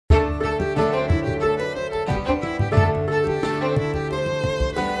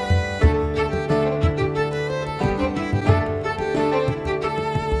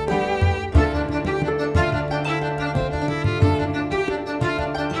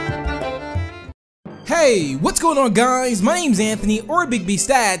Hey, what's going on guys? My name's Anthony or Big B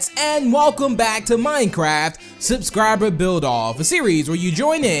Stats and welcome back to Minecraft Subscriber Build Off, a series where you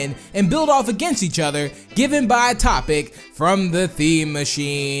join in and build off against each other given by a topic from the theme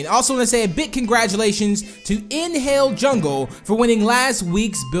machine. Also want to say a big congratulations to Inhale Jungle for winning last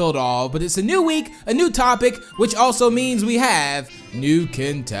week's build off, but it's a new week, a new topic, which also means we have new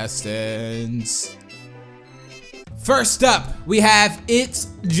contestants. First up, we have It's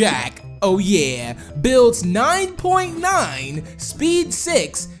Jack. Oh yeah, builds 9.9, speed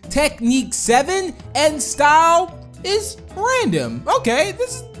 6, technique 7, and style is random. Okay,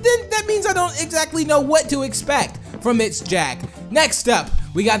 that means I don't exactly know what to expect from It's Jack. Next up,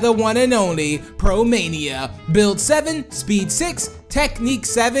 we got the one and only Promania. Build 7, speed 6, technique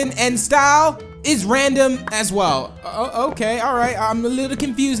 7, and style is random as well. Okay, alright, I'm a little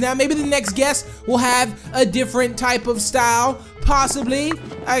confused now. Maybe the next guest will have a different type of style, possibly.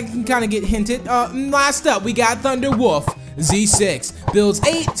 I can kind of get hinted. Last up, we got Thunder Wolf. Z6, builds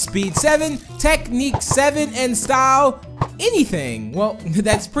 8, speed 7, technique 7, and style anything. Well,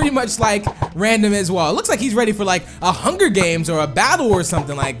 that's pretty much like random as well. It looks like he's ready for like a Hunger Games or a battle or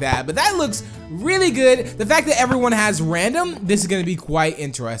something like that, but that looks really good. The fact that everyone has random, this is going to be quite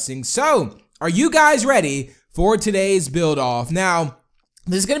interesting. So, are you guys ready for today's build off? Now,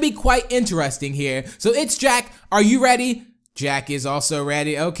 this is going to be quite interesting here. So, It's Jack, are you ready? Jack is also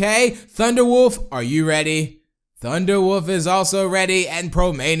ready, okay. Thunderwolf, are you ready? Thunderwolf is also ready, and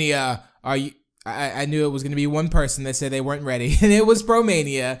Promania, are you? I knew it was gonna be one person that said they weren't ready, and it was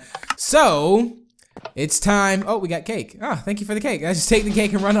Promania. So, it's time. Oh, we got cake. Ah, thank you for the cake. I just take the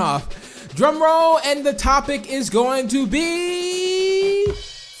cake and run off. Drum roll, and the topic is going to be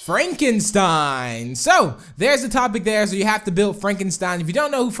Frankenstein. So, there's the topic there, so you have to build Frankenstein. If you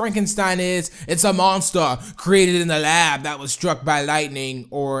don't know who Frankenstein is, it's a monster created in the lab that was struck by lightning,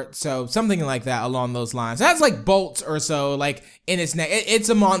 or so, something like that along those lines. It has like bolts or so, like in its neck. It's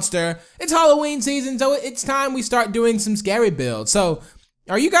a monster. It's Halloween season, so it's time we start doing some scary builds. So,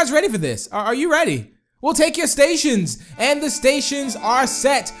 are you guys ready for this? Are you ready? We'll take your stations, and the stations are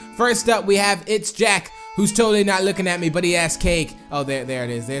set. First up, we have It's Jack, who's totally not looking at me, but he has cake. Oh, there it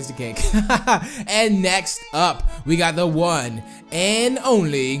is. There's the cake. And next up, we got the one and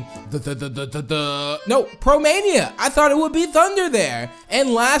only no, Promania. I thought it would be Thunder there.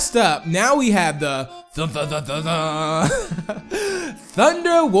 And last up, now we have the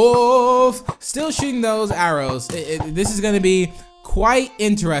Thunder Wolf. Still shooting those arrows. This is gonna be quite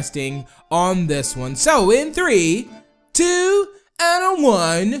interesting on this one. So in 3, 2, and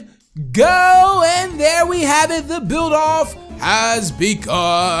 1. Go, and there we have it. The build off has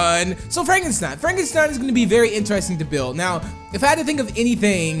begun. So Frankenstein is going to be very interesting to build. Now, if I had to think of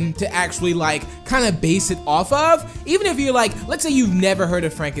anything to actually like kind of base it off of, even if you're like, let's say you've never heard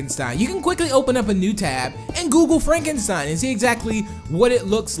of Frankenstein, you can quickly open up a new tab and Google Frankenstein and see exactly what it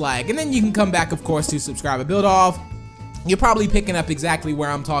looks like. And then you can come back, of course, to Subscriber Build Off. You're probably picking up exactly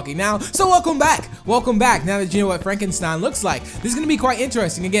where I'm talking now, so welcome back now that you know what Frankenstein looks like. This is gonna be quite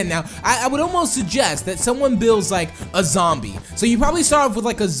interesting. Again, now, I would almost suggest that someone builds like a zombie. So you probably start off with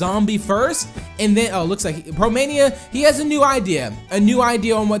like a zombie first, and then, oh, looks like Promania, he has a new idea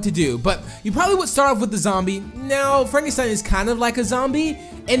on what to do, but you probably would start off with the zombie. Now, Frankenstein is kind of like a zombie,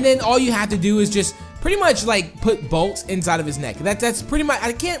 and then all you have to do is just pretty much like put bolts inside of his neck. That's pretty much,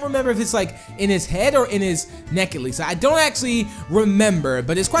 I can't remember if it's like in his head or in his neck at least. I don't actually remember,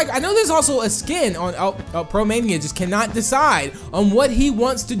 but it's quite, I know there's also a skin on, Promania just cannot decide on what he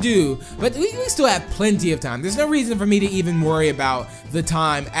wants to do, but we still have plenty of time. There's no reason for me to even worry about the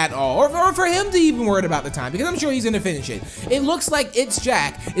time at all, or for him to even worry about the time, because I'm sure he's gonna finish it. It looks like It's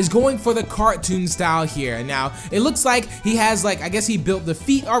Jack is going for the cartoon style here. Now, it looks like he has like, I guess he built the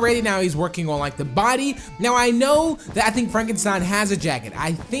feet already, now he's working on like the body. Now I know that I think Frankenstein has a jacket.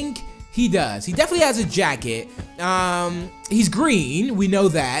 I think he does. He definitely has a jacket. He's green, we know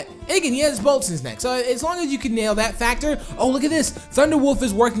that. And again, he has bolts in his neck. So as long as you can nail that factor. Oh, look at this. Thunderwolf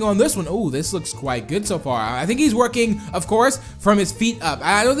is working on this one. Oh, this looks quite good so far. I think he's working, of course, from his feet up.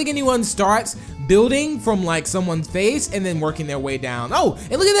 I don't think anyone starts building from like someone's face and then working their way down. Oh,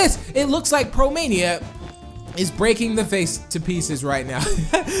 and look at this. It looks like Promania is breaking the face to pieces right now.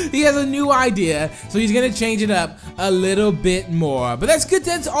 He has a new idea, so he's gonna change it up a little bit more. But that's good,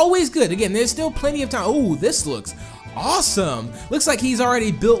 that's always good. Again, there's still plenty of time. Oh, this looks awesome. Looks like he's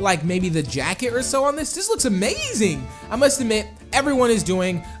already built like maybe the jacket or so on this. This looks amazing. I must admit, everyone is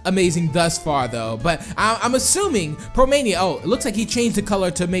doing amazing thus far though. But I'm assuming Promania, oh, it looks like he changed the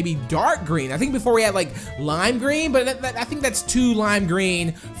color to maybe dark green. I think before we had like lime green, but I think that's too lime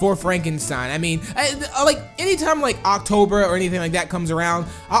green for Frankenstein. I mean, like anytime like October or anything like that comes around,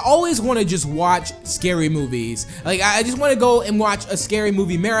 I always want to just watch scary movies. Like I just want to go and watch a scary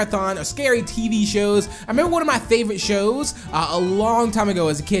movie marathon or scary TV shows. I remember one of my favorite shows a long time ago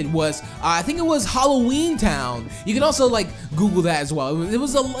as a kid was I think it was Halloween Town. You can also like Google that as well. It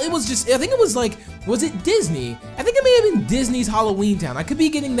was just, I think it was like, was it Disney? I think it may have been Disney's Halloween Town. I could be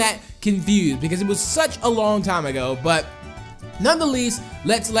getting that confused because it was such a long time ago, but nonetheless,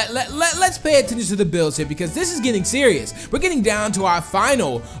 let's pay attention to the builds here because this is getting serious. We're getting down to our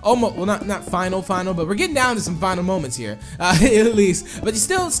final, almost, well not final, but we're getting down to some final moments here, at least. But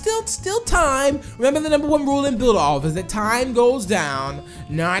still time. Remember the #1 rule in build off is that time goes down,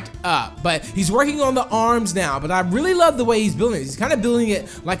 not up. But he's working on the arms now. But I really love the way he's building it. He's kind of building it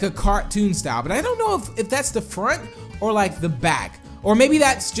like a cartoon style. But I don't know if that's the front or like the back, or maybe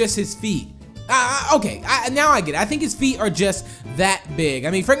that's just his feet. Okay, now I get it. I think his feet are just that big.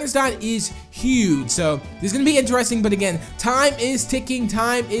 I mean, Frankenstein is huge, so this is gonna be interesting. But again, time is ticking.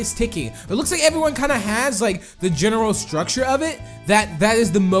 It looks like everyone kind of has like the general structure of it. That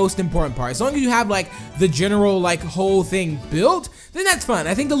is the most important part. As long as you have like the general like whole thing built, then that's fun.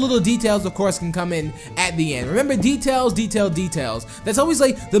 I think the little details, of course, can come in at the end. Remember, details. That's always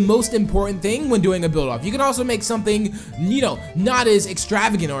like the most important thing when doing a build off. You can also make something, you know, not as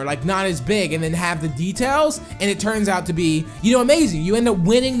extravagant or like not as big, and then have the details, and it turns out to be, you know, amazing. You end up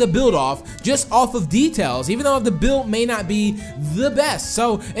winning the build off just off of details, even though the build may not be the best.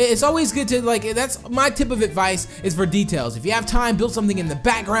 So it's always good to like, that's my tip of advice, is for details. If you have time, build something in the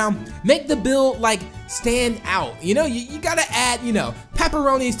background, make the build like stand out. You know, you gotta add, you know,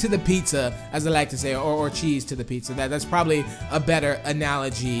 pepperonis to the pizza, as I like to say, or cheese to the pizza. That's probably a better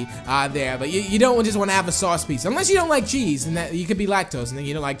analogy there. But you don't just want to have a sauce pizza unless you don't like cheese, and that you could be lactose and then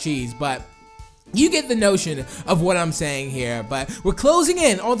you don't like cheese. But you get the notion of what I'm saying here. But we're closing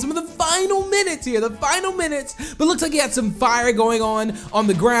in on some of the final minutes here, But looks like he had some fire going on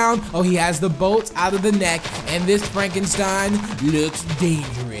the ground. Oh, he has the bolts out of the neck, and this Frankenstein looks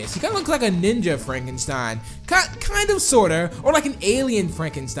dangerous. He kind of looks like a ninja Frankenstein. Kind of, sorta, or like an alien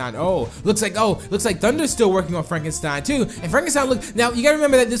Frankenstein. Looks like Thunder's still working on Frankenstein too. And Frankenstein now you gotta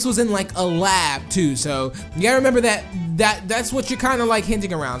remember that this was in like a lab too, so you gotta remember that's what you're kind of like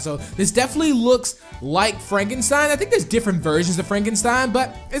hinting around. So this definitely looks like Frankenstein. I think there's different versions of Frankenstein,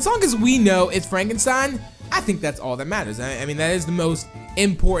 but as long as we know it's Frankenstein, I think that's all that matters. I mean, that is the most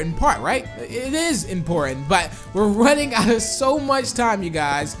important part, right? It is important, but we're running out of so much time, you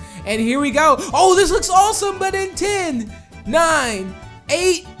guys. And here we go. Oh, this looks awesome, but in 10, 9,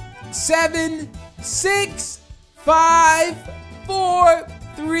 8, 7, 6, 5, 4,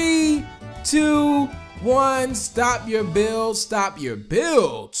 3, 2, 1. Stop your builds.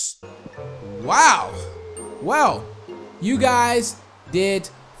 Wow. Well, you guys did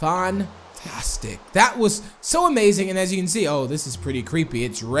fantastic. That was so amazing. And as you can see, oh, this is pretty creepy.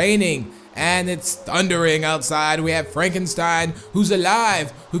 It's raining and it's thundering outside. We have Frankenstein, who's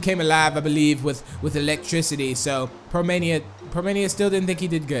alive, who came alive, I believe, with electricity. So Promania still didn't think he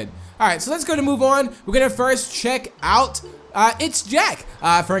did good. All right, so let's go to move on. We're gonna first check out it's Jack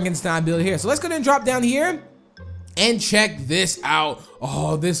Frankenstein build here. So let's go ahead and drop down here and check this out.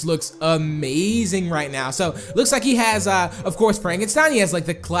 Oh, this looks amazing right now. So looks like he has of course Frankenstein. He has like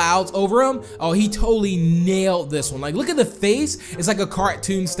the clouds over him. Oh, he totally nailed this one. Like, look at the face. It's like a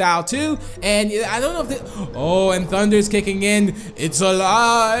cartoon style too. And I don't know if oh, and Thunder's kicking in. It's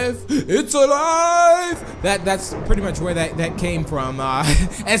alive. That's pretty much where that came from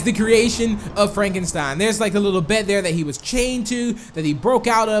as the creation of Frankenstein. There's like a little bed there that he was chained to, that he broke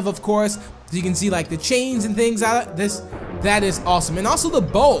out of course. So you can see like the chains and things out of this. That is awesome. And also the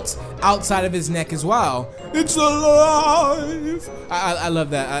bolts outside of his neck as well. It's alive. I love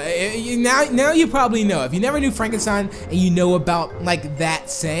that. Now you probably know. If you never knew Frankenstein and you know about like that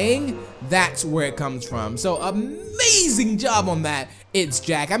saying, that's where it comes from. So amazing job on that. It's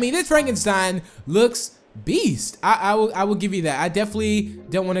Jack. I mean, this Frankenstein looks beast. I will give you that. I definitely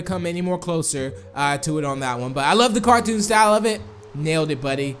don't want to come any more closer to it on that one. But I love the cartoon style of it. Nailed it,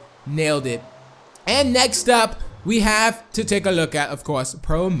 buddy. Nailed it. And next up, we have to take a look at, of course,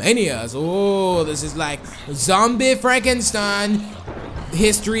 Promanias. Oh, this is like zombie Frankenstein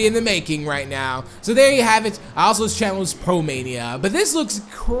history in the making right now. So there you have it. Also, his channel is Promania. But this looks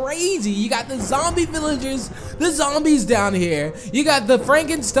crazy. You got the zombie villagers, the zombies down here. You got the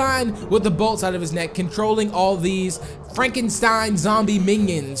Frankenstein with the bolts out of his neck controlling all these Frankenstein zombie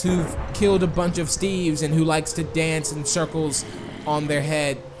minions who've killed a bunch of Steves and who likes to dance in circles on their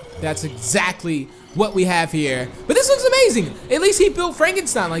head. That's exactly what we have here. But this looks amazing. At least he built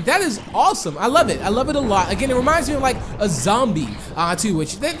Frankenstein. Like, that is awesome. I love it. I love it a lot. Again, it reminds me of like a zombie too,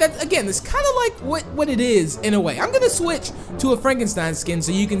 which that again, it's kind of like what it is in a way. I'm gonna switch to a Frankenstein skin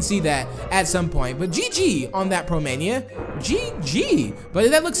so you can see that at some point. But GG on that Promania. GG.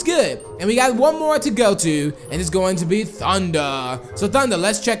 But that looks good. And we got one more to go to, and it's going to be Thunder. So Thunder,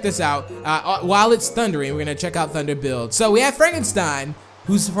 let's check this out. While it's thundering, we're gonna check out Thunder build. So we have Frankenstein,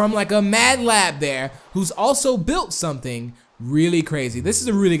 who's from like a mad lab there, who's also built something really crazy. This is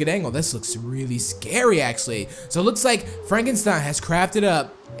a really good angle. This looks really scary, actually. So it looks like Frankenstein has crafted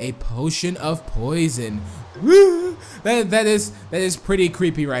up a potion of poison. Woo! That is pretty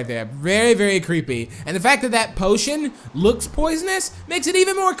creepy right there. Very, very creepy. And the fact that that potion looks poisonous makes it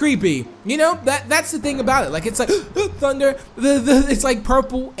even more creepy. You know, that's the thing about it. Like, it's like thunder. It's like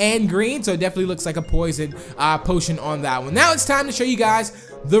purple and green, so it definitely looks like a poison potion on that one. Now it's time to show you guys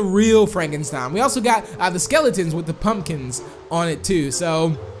the real Frankenstein. We also got the skeletons with the pumpkins on it too.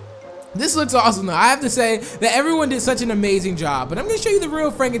 So this looks awesome though. I have to say that everyone did such an amazing job, but I'm gonna show you the real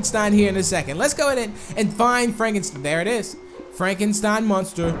Frankenstein here in a second. Let's go ahead and find Frankenstein. There it is. Frankenstein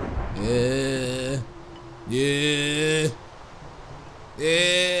monster.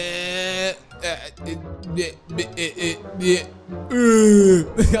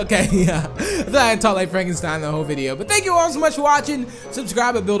 Okay, yeah. I thought I talked like Frankenstein the whole video. But thank you all so much for watching.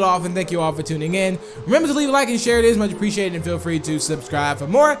 Subscribe and build off, and thank you all for tuning in. Remember to leave a like and share. It is much appreciated, and feel free to subscribe for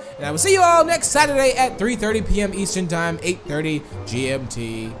more. And I will see you all next Saturday at 3:30 p.m. Eastern Time, 8:30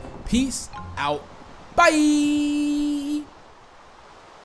 GMT. Peace out. Bye.